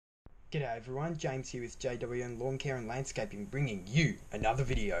G'day everyone, James here with JWN Lawn Care and Landscaping, bringing you another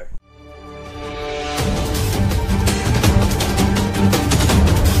video.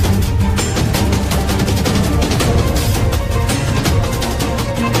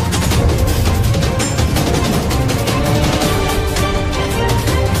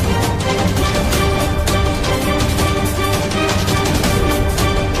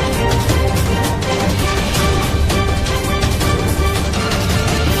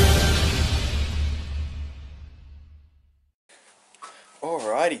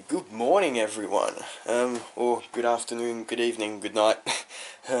 Alrighty, good morning everyone, or good afternoon, good evening, good night,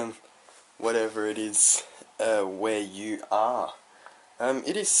 whatever it is, where you are.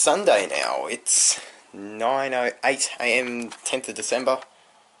 It is Sunday now, it's 9:08 AM, 10th of December,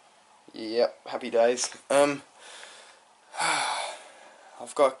 yep, happy days. I've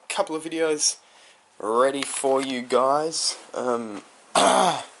got a couple of videos ready for you guys. I've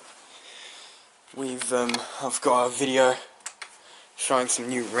got a video showing some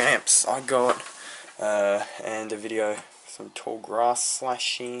new ramps I got, and a video, some tall grass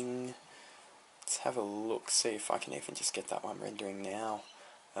slashing. Let's have a look, see if I can even just get that one rendering now.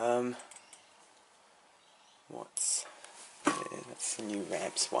 What's there? That's the new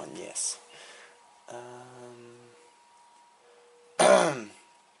ramps one, yes.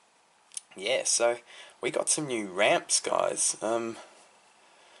 Yeah, so we got some new ramps, guys, and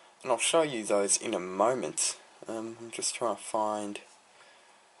I'll show you those in a moment. I'm just trying to find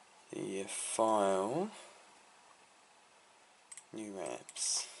the file. New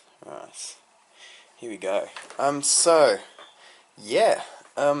ramps. Right. Here we go. So yeah.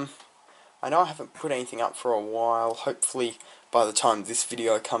 I know I haven't put anything up for a while. Hopefully by the time this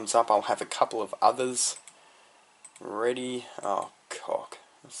video comes up I'll have a couple of others ready. Oh cock.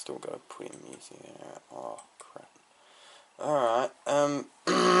 I've still got to put in music. Oh crap. Alright,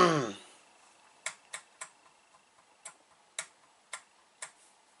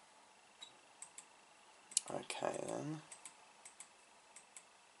 okay then,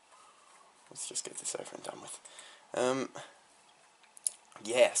 let's just get this over and done with.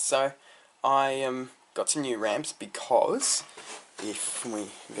 Yeah, so I got some new ramps because if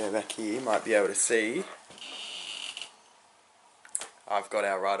we go back here, you might be able to see I've got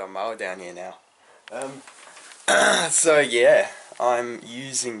our ride-on mower down here now. So yeah, I'm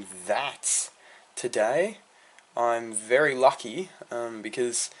using that today. I'm very lucky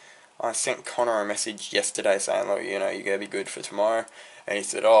because I sent Connor a message yesterday saying, look, you know, you're going to be good for tomorrow. And he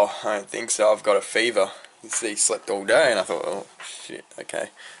said, oh, I don't think so, I've got a fever. You see, he slept all day, and I thought, oh, shit, okay.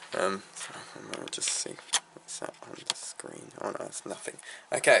 So I'll just see, what's that on the screen? Oh no, it's nothing.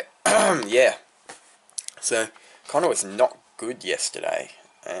 Okay, yeah. So, Connor was not good yesterday,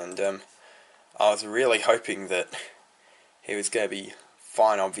 and I was really hoping that he was going to be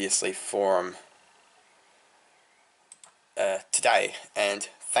fine, obviously, for him today, and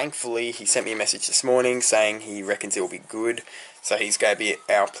thankfully he sent me a message this morning saying he reckons he'll be good, so he's going to be at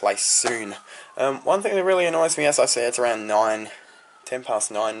our place soon. One thing that really annoys me, as I said, it's around 10 past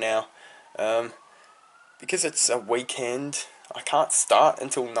 9 now, because it's a weekend, I can't start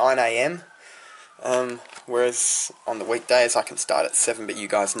until 9 AM, whereas on the weekdays I can start at 7, but you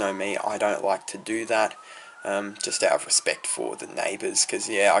guys know me, I don't like to do that, just out of respect for the neighbours, because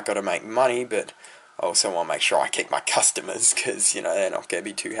yeah, I got to make money, but I also want to make sure I keep my customers, because, you know, they're not going to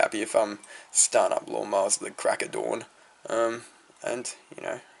be too happy if I'm starting up lawnmowers at the crack of dawn. And, you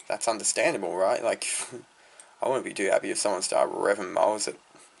know, that's understandable, right? Like, I wouldn't be too happy if someone started revving mowers at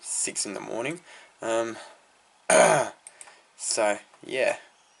 6 in the morning. So, yeah.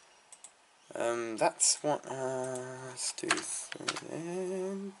 That's what, let's do 3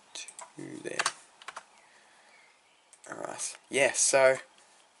 there, 2 there. Alright, yeah, so,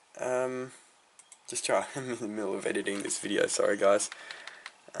 just try, I'm in the middle of editing this video, sorry guys.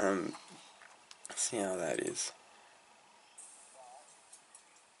 See how that is.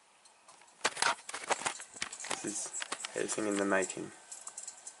 This is editing in the making.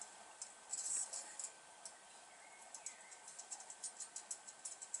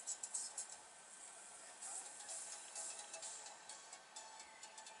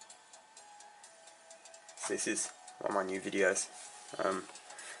 So this is one of my new videos.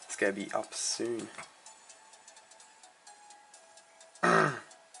 It's going to be up soon. So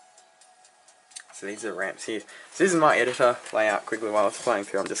these are the ramps here. So this is my editor layout. Quickly while it's playing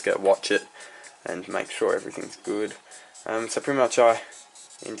through, I'm just going to watch it and make sure everything's good. So pretty much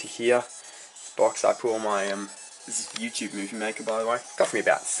into here, this box I put all my, this is YouTube Movie Maker by the way. It cost me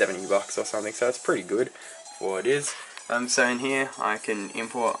about $70 or something, so it's pretty good for what it is. So in here I can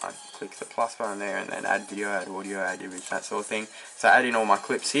import, I click the plus button there and then add video, add audio, add image, that sort of thing. So I add in all my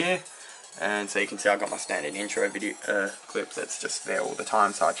clips here. And so you can see I got my standard intro video clip that's just there all the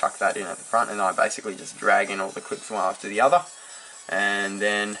time, so I chuck that in at the front and I basically just drag in all the clips one after the other. And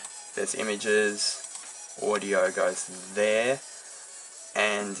then there's images, audio goes there,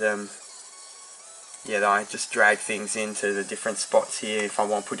 and yeah, I just drag things into the different spots here. If I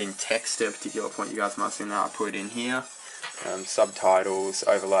want to put in text at a particular point, you guys might have seen that, I put it in here. Subtitles,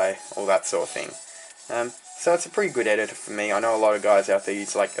 overlay, all that sort of thing. So it's a pretty good editor for me. I know a lot of guys out there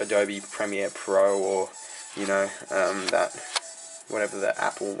use like Adobe Premiere Pro or, you know, that, whatever the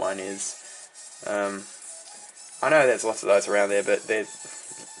Apple one is. I know there's lots of those around there, but they're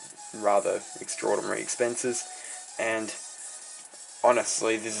rather extraordinary expenses. And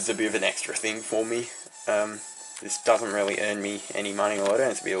honestly, this is a bit of an extra thing for me. This doesn't really earn me any money, or it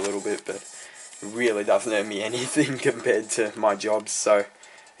earns me a little bit, but it really doesn't earn me anything compared to my jobs. So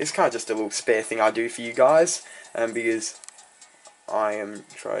it's kind of just a little spare thing I do for you guys, because I am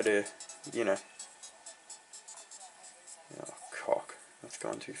trying to, you know... Oh, cock. That's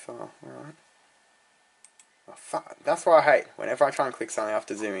gone too far. Alright. Oh, fuck. That's what I hate. Whenever I try and click something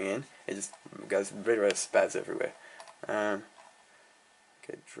after zooming in, it just goes a bit of spaz everywhere. Okay,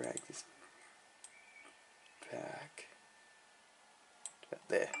 drag this back. About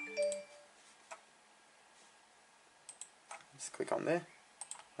there. Just click on there.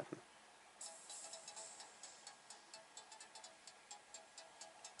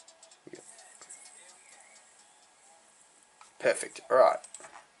 Perfect. Alright.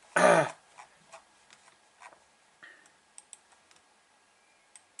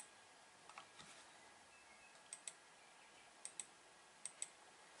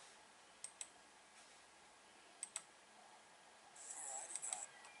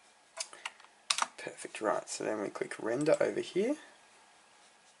 Perfect. Right. So then we click render over here.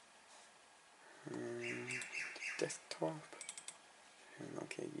 Desktop. And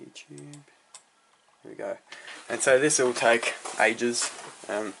okay, YouTube. There we go. And so this will take ages,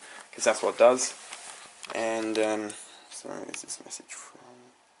 because that's what it does. And so where's this message from?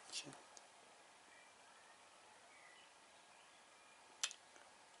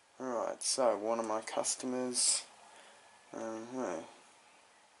 Alright, so one of my customers, oh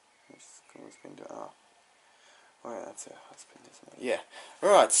yeah, that's her husband, isn't it? Yeah.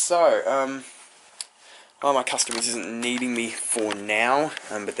 Alright, so one of my customers isn't needing me for now,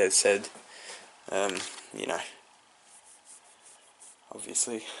 but they've said, you know,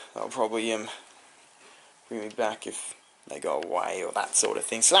 obviously they'll probably bring me back if they go away or that sort of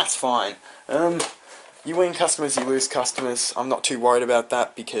thing, so that's fine. You win customers, you lose customers. I'm not too worried about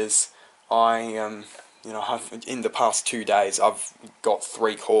that, because I you know, in the past 2 days I've got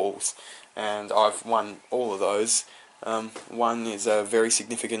 3 calls and I've won all of those. One is a very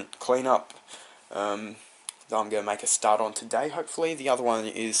significant cleanup that I'm going to make a start on today, hopefully. The other one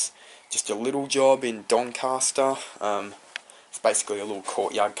is just a little job in Doncaster. It's basically a little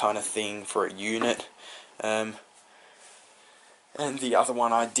courtyard kind of thing for a unit. And the other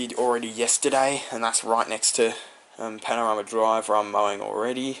one I did already yesterday, and that's right next to Panorama Drive, where I'm mowing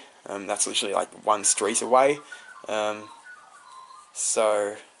already. That's literally like 1 street away.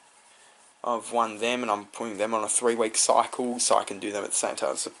 So I've won them, and I'm putting them on a 3-week cycle, so I can do them at the same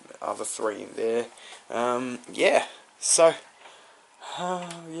time as the other 3 in there. Yeah, so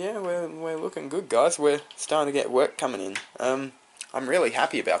yeah, we're looking good, guys. We're starting to get work coming in. I'm really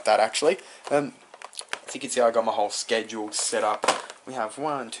happy about that, actually. As you can see, I got my whole schedule set up. We have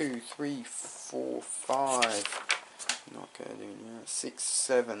 1, 2, 3, 4, 5. Not going to do 6,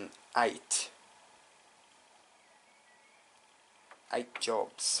 7, 8. 8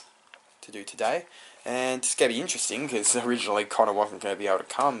 jobs to do today, and it's going to be interesting because originally Connor wasn't going to be able to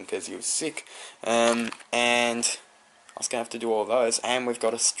come because he was sick, and I was going to have to do all those, and we've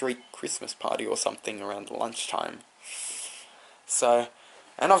got a street Christmas party or something around lunchtime. So,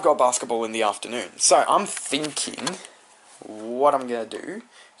 and I've got basketball in the afternoon. So I'm thinking what I'm going to do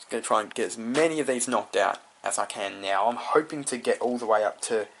is going to try and get as many of these knocked out as I can now. I'm hoping to get all the way up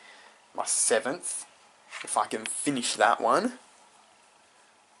to my 7th. If I can finish that one,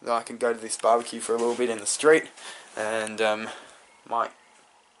 then I can go to this barbecue for a little bit in the street, and might,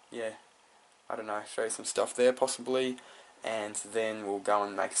 yeah, I don't know, show you some stuff there possibly, and then we'll go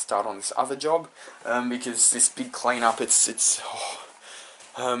and make a start on this other job, because this big cleanup, there's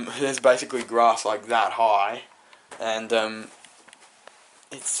basically grass like that high, and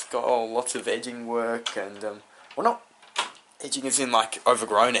it's got lots of edging work, and well, not edging as in like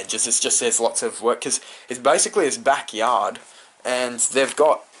overgrown edges, it's just there's lots of work, because it's basically his backyard, and they've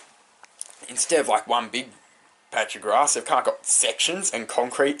got, instead of like one big patch of grass, they've kind of got sections and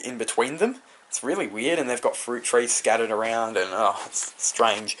concrete in between them. It's really weird, and they've got fruit trees scattered around, and it's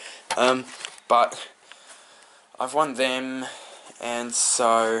strange. But I've won them, and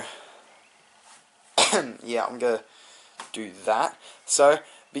so yeah, I'm gonna do that. So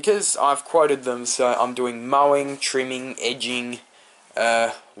because I've quoted them, so I'm doing mowing, trimming, edging,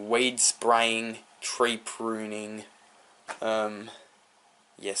 weed spraying, tree pruning.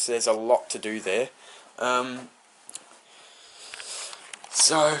 Yes, there's a lot to do there.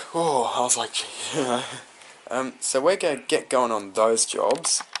 So, oh, I was like, gee, so we're going to get going on those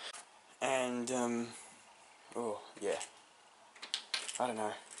jobs, and, oh, yeah, I don't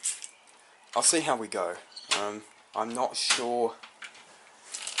know, I'll see how we go. I'm not sure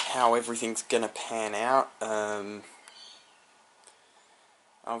how everything's going to pan out.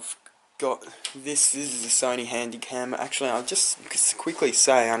 I've got, this is the Sony Handycam. Actually, I'll just quickly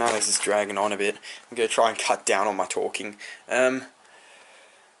say, I know this is dragging on a bit, I'm going to try and cut down on my talking.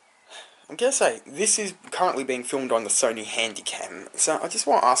 I'm going to say, this is currently being filmed on the Sony Handycam, so I just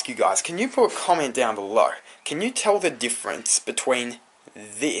want to ask you guys, can you put a comment down below? Can you tell the difference between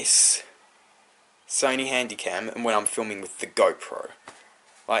this Sony Handycam and when I'm filming with the GoPro?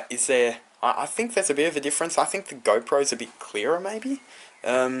 Like, is there... I think there's a bit of a difference. I think the GoPro's a bit clearer, maybe?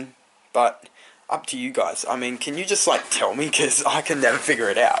 But up to you guys. I mean, can you just, like, tell me? Because I can never figure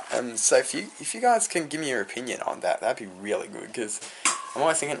it out. So if you guys can give me your opinion on that, that'd be really good, because I'm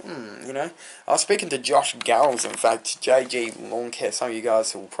always thinking, you know. I was speaking to Josh Garrels, in fact, JG Lawn Care. Some of you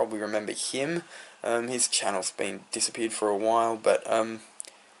guys will probably remember him. His channel's been disappeared for a while, but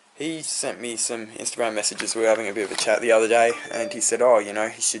he sent me some Instagram messages. We were having a bit of a chat the other day, and he said, oh, you know,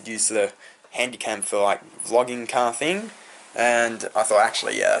 he should use the Handycam for, like, vlogging kind of thing. And I thought,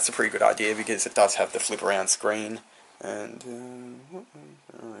 actually, yeah, that's a pretty good idea, because it does have the flip around screen. And,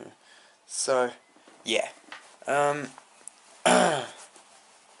 so, yeah.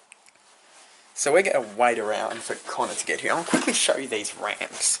 So we're going to wait around for Connor to get here. I'll quickly show you these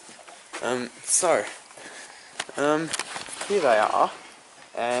ramps. Here they are,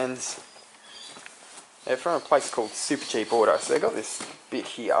 and they're from a place called Super Cheap Auto. So they've got this bit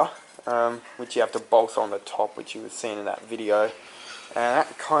here, which you have to bolt on the top, which you were seeing in that video. And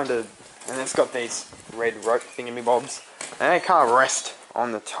that kind of, and it's got these red rope thingamybobs, and they kind of rest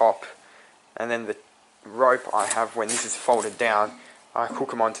on the top. And then the rope I have, when this is folded down, I hook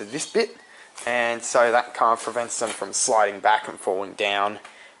them onto this bit, and so that kind of prevents them from sliding back and falling down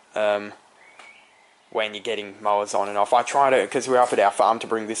when you're getting mowers on and off. I tried it because we were up at our farm to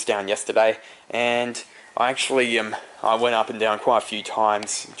bring this down yesterday, and I actually I went up and down quite a few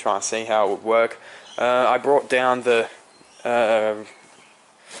times trying to see how it would work. I brought down the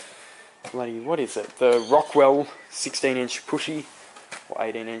what is it? The Rockwell 16-inch pushy, or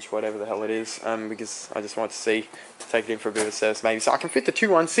 18-inch, whatever the hell it is, because I just wanted to take it in for a bit of a service maybe. So I can fit the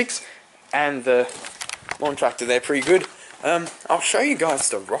 216 and the lawn tractor there pretty good. I'll show you guys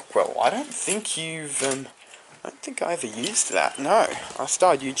the Rockwell. I don't think I ever used that. No, I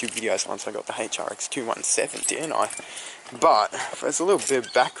started YouTube videos once I got the HRX217, didn't I? But there's a little bit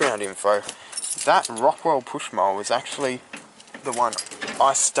of background info. That Rockwell push mower was actually the one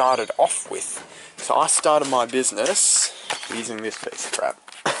I started off with. So I started my business using this piece of crap.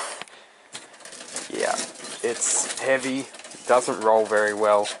 Yeah, it's heavy, doesn't roll very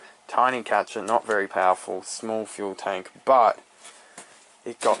well. Tiny catcher, not very powerful, small fuel tank, but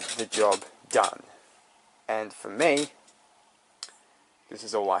it got the job done. And for me, this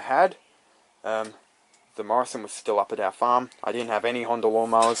is all I had. The Morrison was still up at our farm. I didn't have any Honda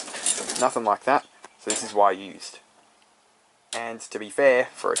lawnmowers, nothing like that, so this is what I used. And to be fair,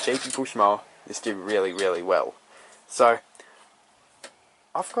 for a cheapy push mower, this did really, really well. So,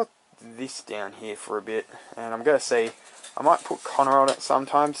 I've got this down here for a bit, and I'm going to see, I might put Connor on it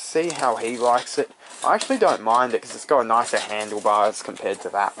sometimes, see how he likes it. I actually don't mind it because it's got nicer handlebars compared to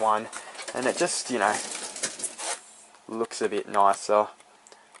that one, and it just, you know, looks a bit nicer,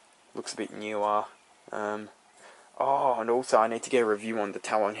 looks a bit newer. Oh, and also I need to get a review on the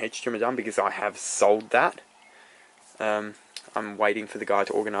Talon hedge trimmer done, because I have sold that. I'm waiting for the guy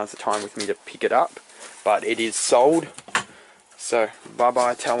to organise the time with me to pick it up, but it is sold. So,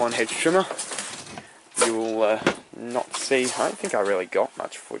 bye-bye Talon hedge trimmer. You will not see, I don't think I really got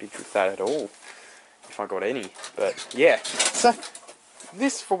much footage with that at all, if I got any, but yeah. So,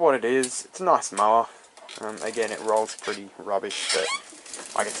 this for what it is, it's a nice mower. Again, it rolls pretty rubbish, but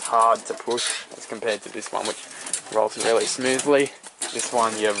like it's hard to push as compared to this one, which rolls really smoothly. This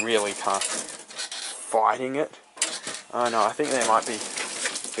one, you're really kind of fighting it. Oh no, I think there might be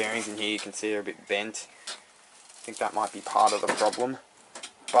bearings in here, you can see they're a bit bent. I think that might be part of the problem.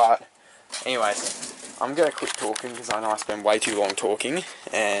 But, anyways, I'm going to quit talking because I know I spend way too long talking,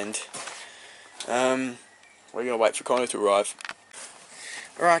 and we're going to wait for Connor to arrive.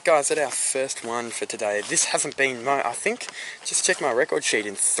 Alright guys, that's our first one for today. This hasn't been I think, just check my record sheet,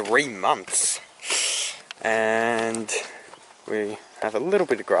 in 3 months. And we have a little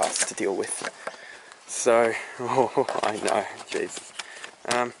bit of grass to deal with. So, oh, I know, Jesus.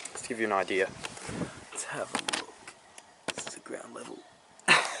 Let's give you an idea. Let's have a look. This is the ground level.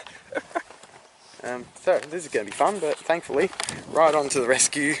 So this is going to be fun, but thankfully, right on to the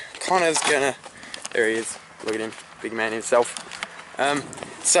rescue. Connor's gonna, there he is, look at him, big man himself.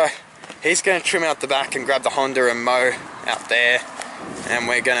 So he's going to trim out the back and grab the Honda and mow out there, and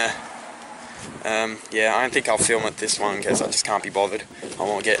we're gonna, yeah, I don't think I'll film it this one because I just can't be bothered. I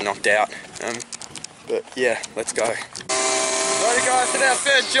won't get knocked out. But yeah, let's go. Alrighty guys, that's our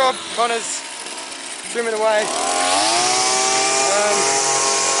first job. Connor's trimming away.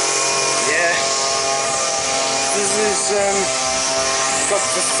 Yeah, this is got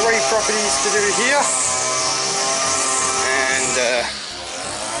the 3 properties to do here, and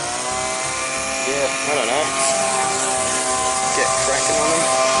yeah, I don't know, get cracking on them.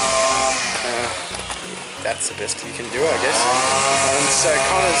 That's the best you can do, I guess. So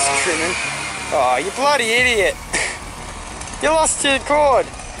Connor's trimming. Oh, you bloody idiot! You lost your cord.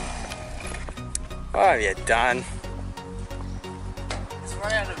 What have you done? It's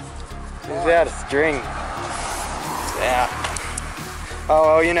right out of. It's out of string. It's out. Oh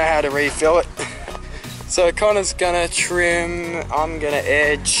well, you know how to refill it. So Connor's gonna trim, I'm gonna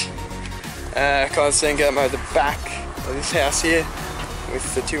edge. Connor's then gonna mow the back of this house here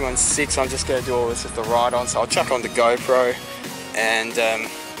with the 216. I'm just gonna do all this with the ride on, so I'll chuck on the GoPro and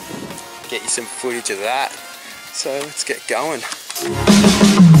get you some footage of that. So let's get going.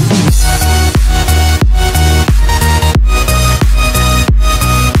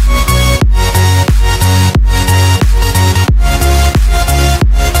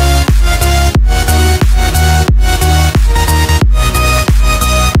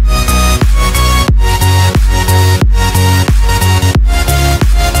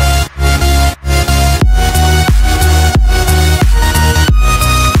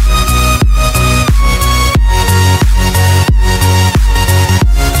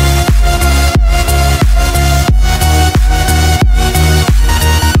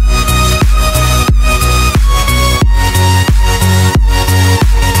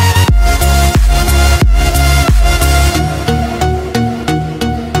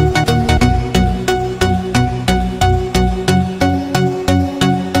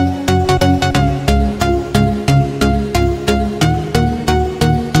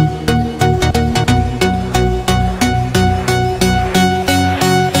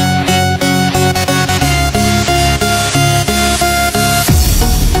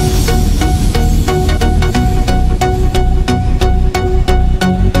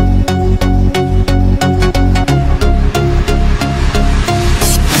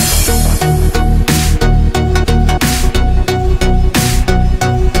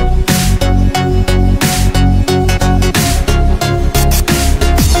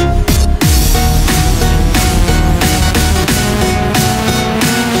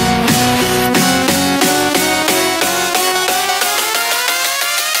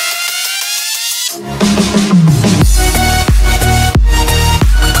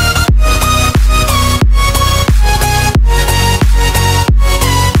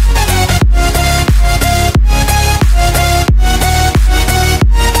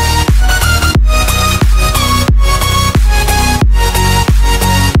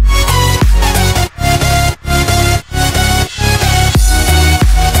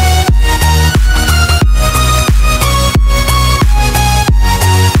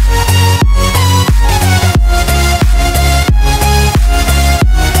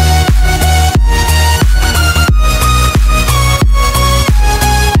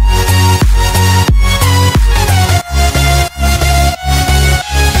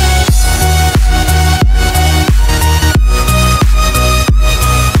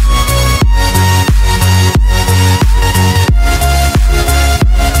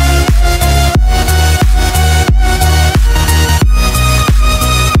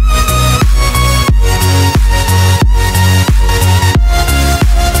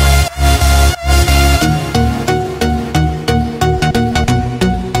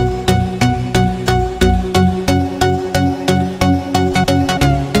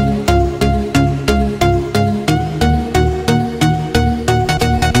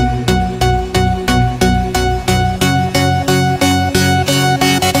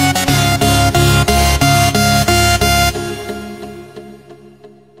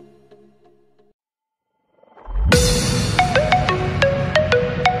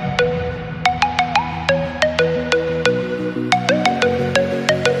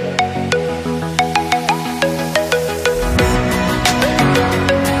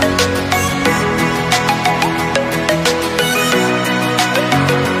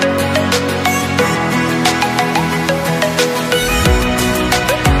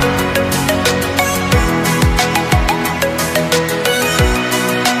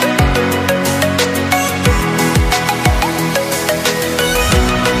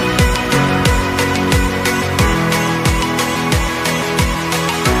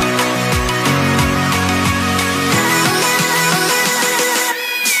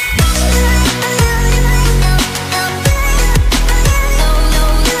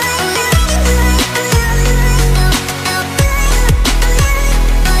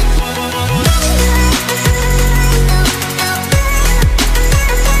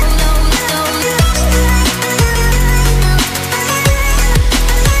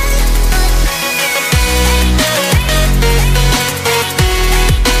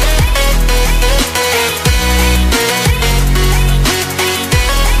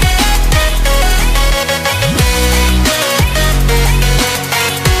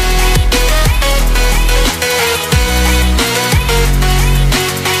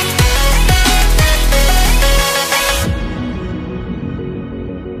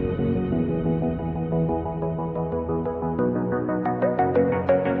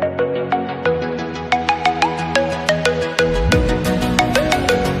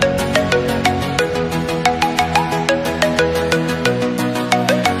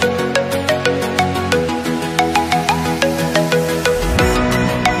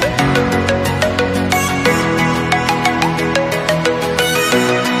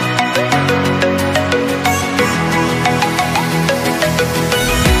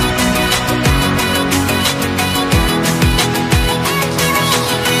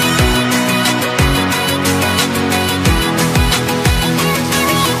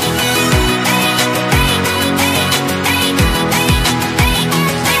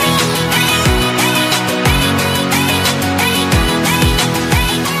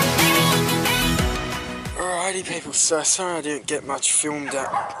 So, sorry I didn't get much filmed at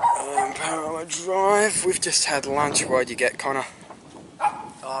Power Drive. We've just had lunch. What'd you get, Connor?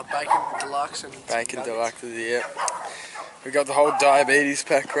 Bacon deluxe and Bacon deluxe, yeah. We got the whole diabetes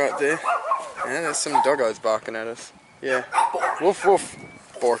pack right there. Yeah, there's some doggos barking at us. Yeah. Woof woof.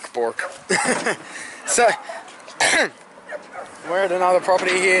 Bork bork. So, we're at another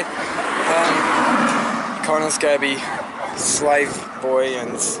property here. Connor's gonna be slave boy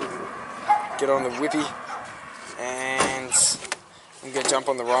and get on the whippy. And I'm gonna jump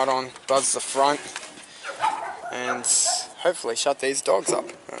on the right on, buzz the front, and hopefully shut these dogs up.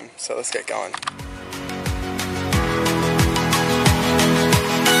 So let's get going.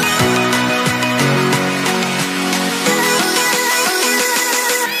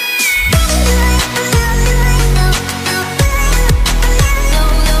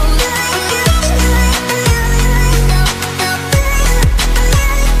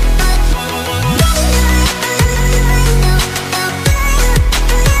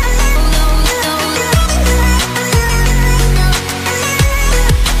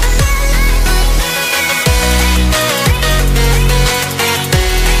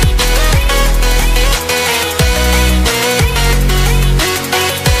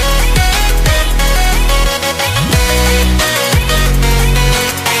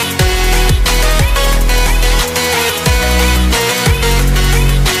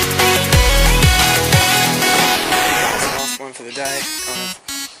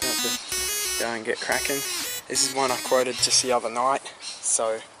 Get cracking. This is one I quoted just the other night,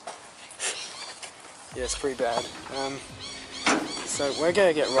 so yeah, it's pretty bad. So we're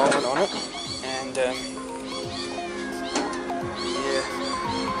gonna get rolling on it, and yeah,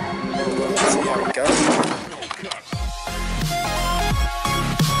 let's see how it goes.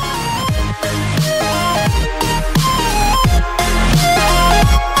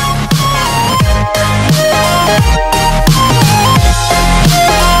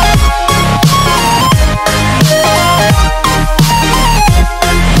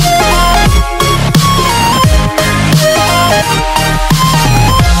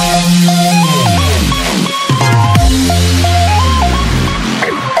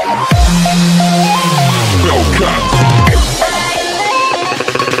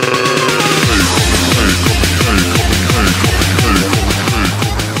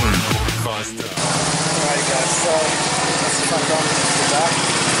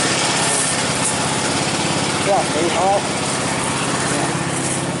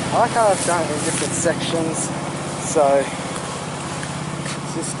 I like how I've done it in different sections, so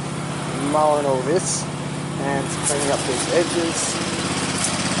just mowing all this and cleaning up these edges,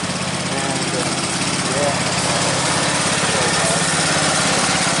 and yeah.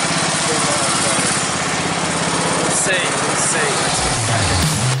 Let's see.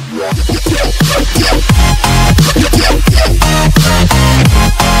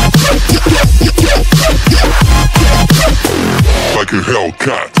 Like a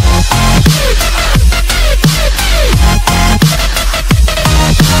Hellcat.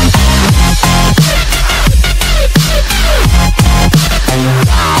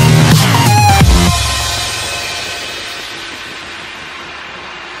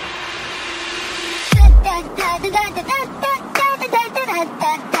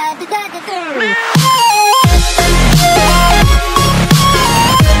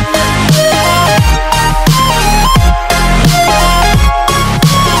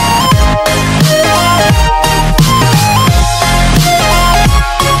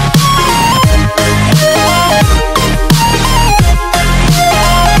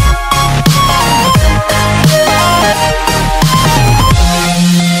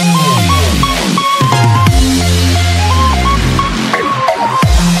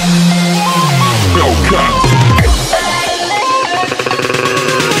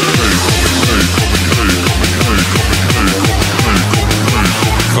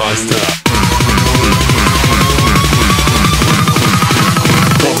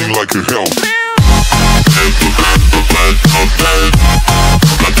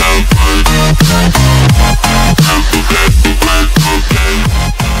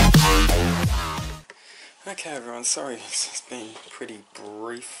 Okay everyone, sorry this has been pretty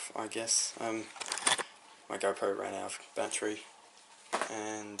brief, I guess. My GoPro ran out of battery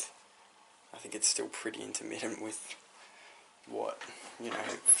and I think it's still pretty intermittent with what,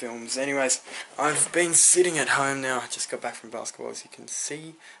 films. Anyways, I've been sitting at home now. I just got back from basketball, as you can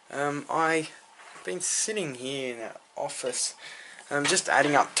see. I've been sitting here in our office, just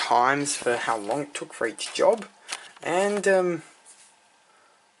adding up times for how long it took for each job, and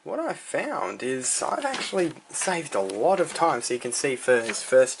what I found is I've actually saved a lot of time. So you can see for his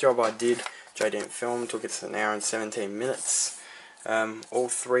first job I did JWN film took us an hour and 17 minutes. All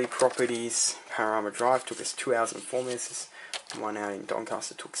 3 properties, Panorama Drive, took us 2 hours and 4 minutes. One out in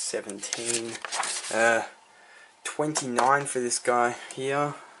Doncaster took 17. 29 for this guy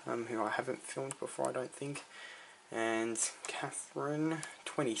here, who I haven't filmed before, I don't think. And Catherine,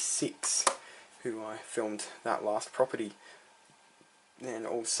 26, who I filmed that last property. And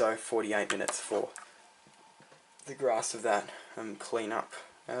also 48 minutes for the grass of that clean up.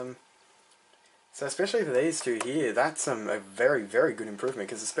 So especially for these two here, that's a very, very good improvement,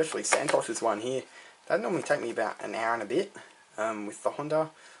 because especially Santosh's one here, that normally take me about an hour and a bit with the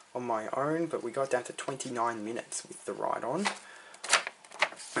Honda on my own, but we got down to 29 minutes with the ride on,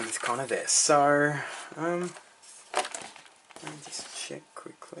 and it's kind of there. So let me just check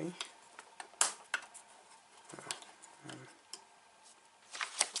quickly.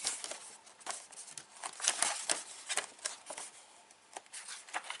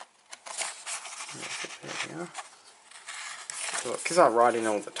 Look, because I write in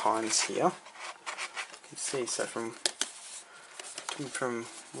all the times here, you can see, so from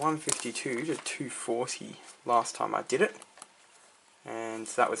 152 to 240 last time I did it, and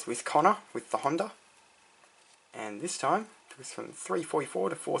that was with Connor, with the Honda, and this time it was from 344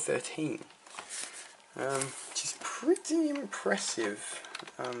 to 413, which is pretty impressive,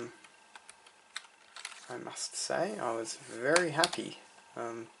 I must say. I was very happy.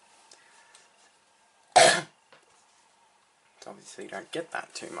 Obviously you don't get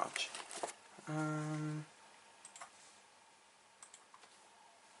that too much.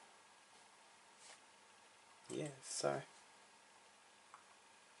 Yeah, so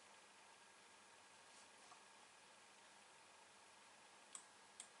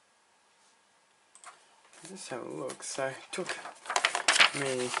let's have a look. So it took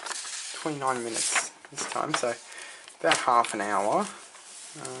me 29 minutes this time, so about half an hour.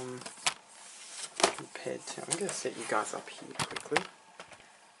 Compared to, I'm going to set you guys up here quickly.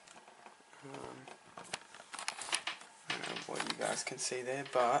 I don't know what you guys can see there,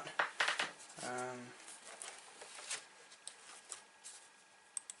 but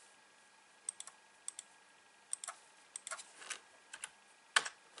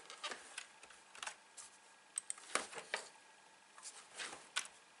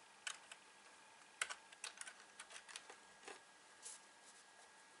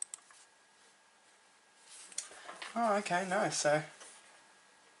oh, okay, no, so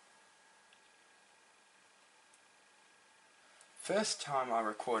first time I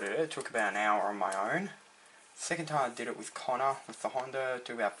recorded it, it took about an hour on my own. Second time I did it with Connor, with the Honda, it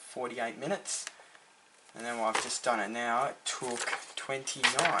took about 48 minutes. And then while I've just done it now, it took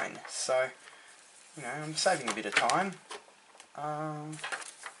 29. So, you know, I'm saving a bit of time.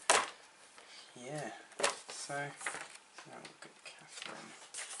 Yeah, so now look at Catherine.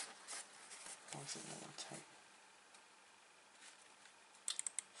 Why does it not want to take?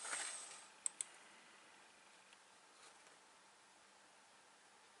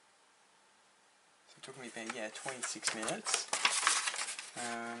 It took me about, yeah, 26 minutes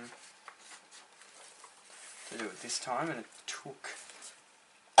to do it this time, and it took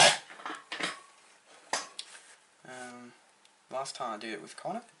last time I did it with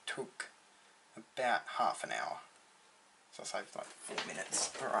Connor, it took about half an hour, so I saved like 4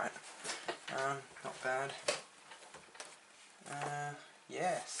 minutes. Alright, not bad.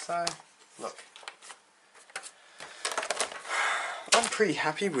 Yeah, so look, I'm pretty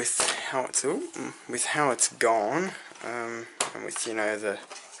happy with how it's gone, and with, you know, the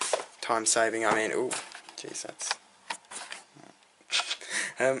time saving. I mean, oh, geez, that's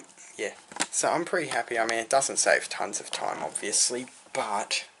yeah. So I'm pretty happy. I mean, it doesn't save tons of time, obviously,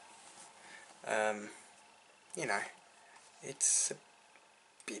 but you know, it's a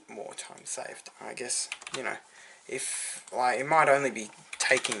bit more time saved, I guess. You know, if like it might only be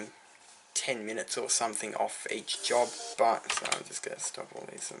taking 10 minutes or something off each job, but so I'm just gonna stop all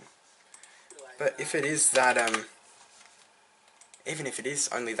these. But if it is that even if it is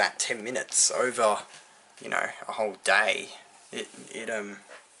only that 10 minutes over, you know, a whole day, it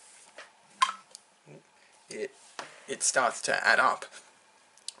starts to add up.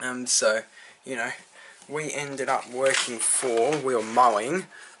 So, you know, we ended up we were mowing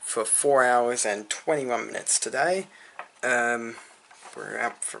for 4 hours and 21 minutes today. We're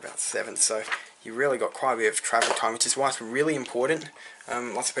out for about 7, so you really got quite a bit of travel time, which is why it's really important.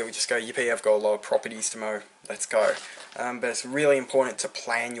 Lots of people just go, yippee, I've got a lot of properties to mow, let's go. But it's really important to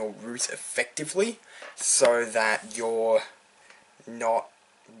plan your route effectively, so that you're not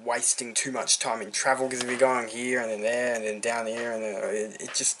wasting too much time in travel, because if you're going here and then there and then down here and then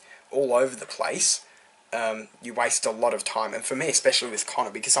it's just all over the place, you waste a lot of time. And for me, especially with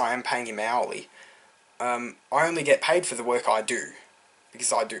Connor, because I am paying him hourly, I only get paid for the work I do,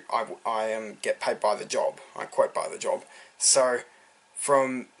 because I get paid by the job. I quote by the job. So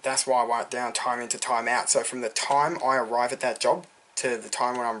that's why I write down time in to time out. So from the time I arrive at that job to the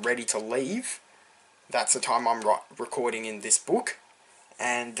time when I'm ready to leave, that's the time I'm recording in this book.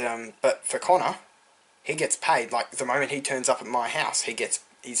 And but for Connor, he gets paid like the moment he turns up at my house.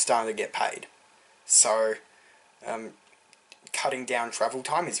 He's starting to get paid. So cutting down travel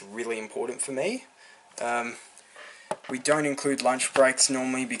time is really important for me. We don't include lunch breaks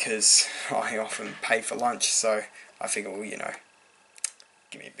normally because I often pay for lunch, so I figure, well, you know,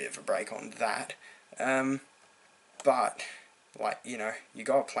 give me a bit of a break on that. But, like, you know, you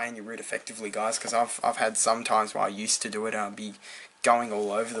gotta plan your route effectively, guys, because I've had some times where I used to do it and I'd be going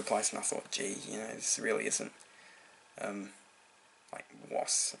all over the place, and I thought, gee, you know, this really isn't, like,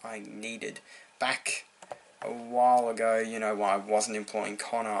 what I needed. Back a while ago, you know, when I wasn't employing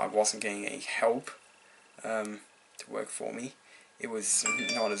Connor, I wasn't getting any help to work for me. It was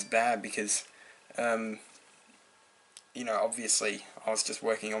not as bad because, you know, obviously I was just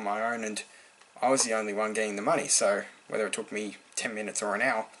working on my own and I was the only one getting the money, so whether it took me 10 minutes or an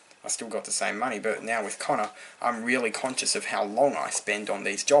hour, I still got the same money. But now with Connor, I'm really conscious of how long I spend on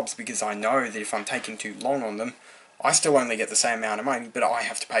these jobs, because I know that if I'm taking too long on them, I still only get the same amount of money, but I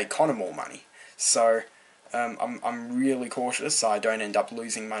have to pay Connor more money. So I'm really cautious so I don't end up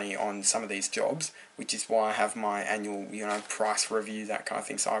losing money on some of these jobs, which is why I have my annual, you know, price review, that kind of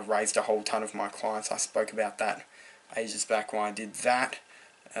thing. So I've raised a whole ton of my clients. I spoke about that ages back when I did that.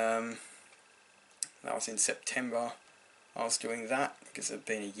 That was in September. I was doing that because it's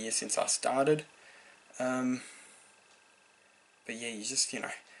been a year since I started. But yeah, you just, you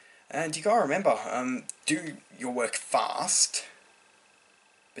know, and you gotta remember, do your work fast,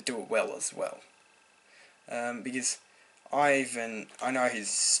 but do it well as well. Because I know he's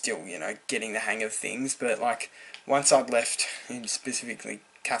still, you know, getting the hang of things, but like once I'd left, specifically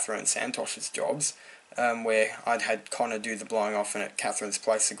Catherine and Santosh's jobs, where I'd had Connor do the blowing off, and at Catherine's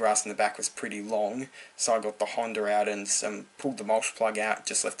place the grass in the back was pretty long, so I got the Honda out and pulled the mulch plug out,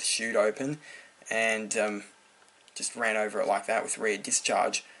 just left the chute open, and just ran over it like that with rear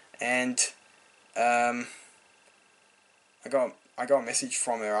discharge. And I got a message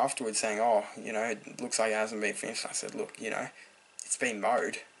from her afterwards saying, oh, you know, it looks like it hasn't been finished. I said, look, you know, it's been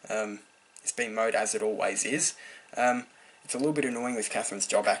mowed. It's been mowed as it always is. It's a little bit annoying with Catherine's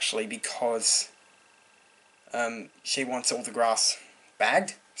job, actually, because she wants all the grass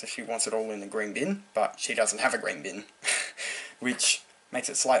bagged, so she wants it all in the green bin, but she doesn't have a green bin, which makes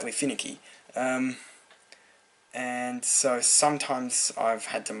it slightly finicky. And so sometimes I've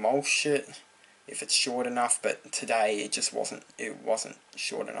had to mulch it if it's short enough, but today it wasn't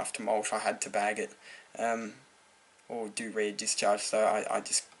short enough to mulch. I had to bag it, or do rear discharge, so I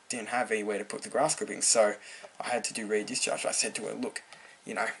just didn't have anywhere to put the grass clippings, so I had to do rear discharge. I said to her, look,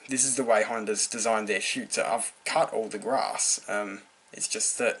 you know, this is the way Honda's designed their chute, so I've cut all the grass. It's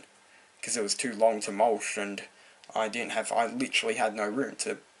just that because it was too long to mulch, and I literally had no room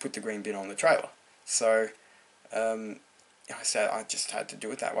to put the green bin on the trailer. So I said I just had to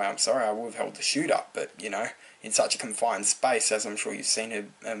do it that way. I'm sorry, I would have held the chute up, but you know, in such a confined space, as I'm sure you've seen her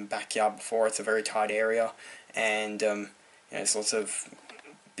backyard before, it's a very tight area, and you know, there's lots of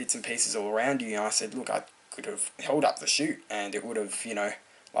bits and pieces all around you. You know, I said, look, I could have held up the chute, and it would have, you know,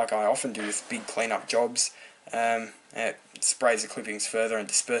 like I often do with big cleanup jobs, it sprays the clippings further and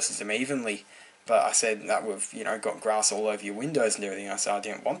disperses them evenly. But I said that would have, you know, got grass all over your windows and everything. I said I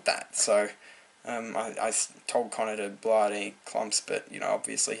didn't want that, so I told Connor to blow out any clumps, but you know,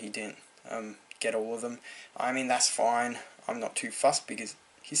 obviously he didn't get all of them. I mean, that's fine. I'm not too fussed because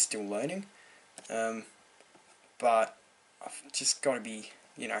he's still learning. But I've just got to be,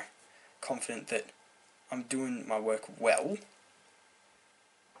 you know, confident that I'm doing my work well.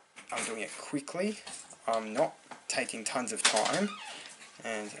 I'm doing it quickly. I'm not taking tons of time.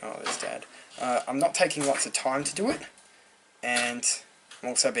 And, oh, there's Dad. I'm not taking lots of time to do it. And I'm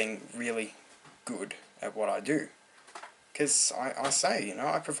also being really good at what I do. Because I say, you know,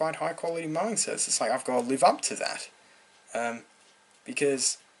 I provide high quality mowing services. It's like I've got to live up to that.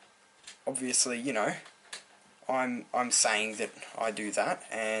 Because, obviously, you know, I'm saying that I do that,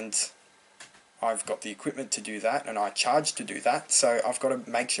 and I've got the equipment to do that, and I charge to do that, so I've got to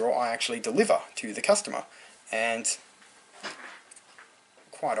make sure I actually deliver to the customer. And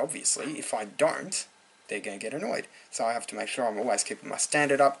quite obviously, if I don't, they're going to get annoyed. So I have to make sure I'm always keeping my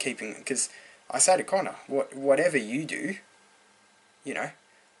standard up, because I say to Connor, whatever you do, you know,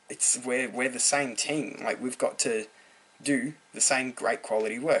 we're the same team. Like, we've got to do the same great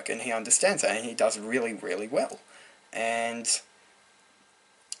quality work, and he understands that, and he does really, really well. And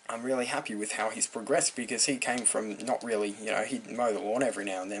I'm really happy with how he's progressed, because he came from not really, you know, he'd mow the lawn every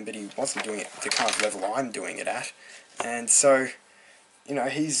now and then, but he wasn't doing it the kind of level I'm doing it at. And so, you know,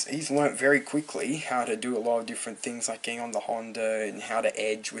 he's learnt very quickly how to do a lot of different things, like getting on the Honda and how to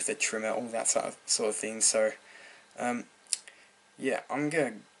edge with a trimmer, all that sort of thing. So, yeah, I'm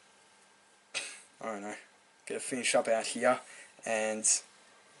gonna, I don't know, gonna finish up out here and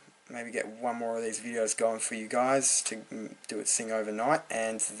maybe get one more of these videos going for you guys to do its thing overnight,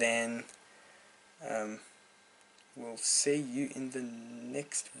 and then we'll see you in the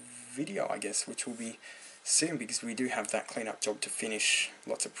next video, I guess, which will be soon, because we do have that cleanup job to finish,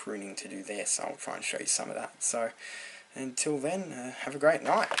 lots of pruning to do there, so I'll try and show you some of that. So until then, have a great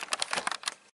night.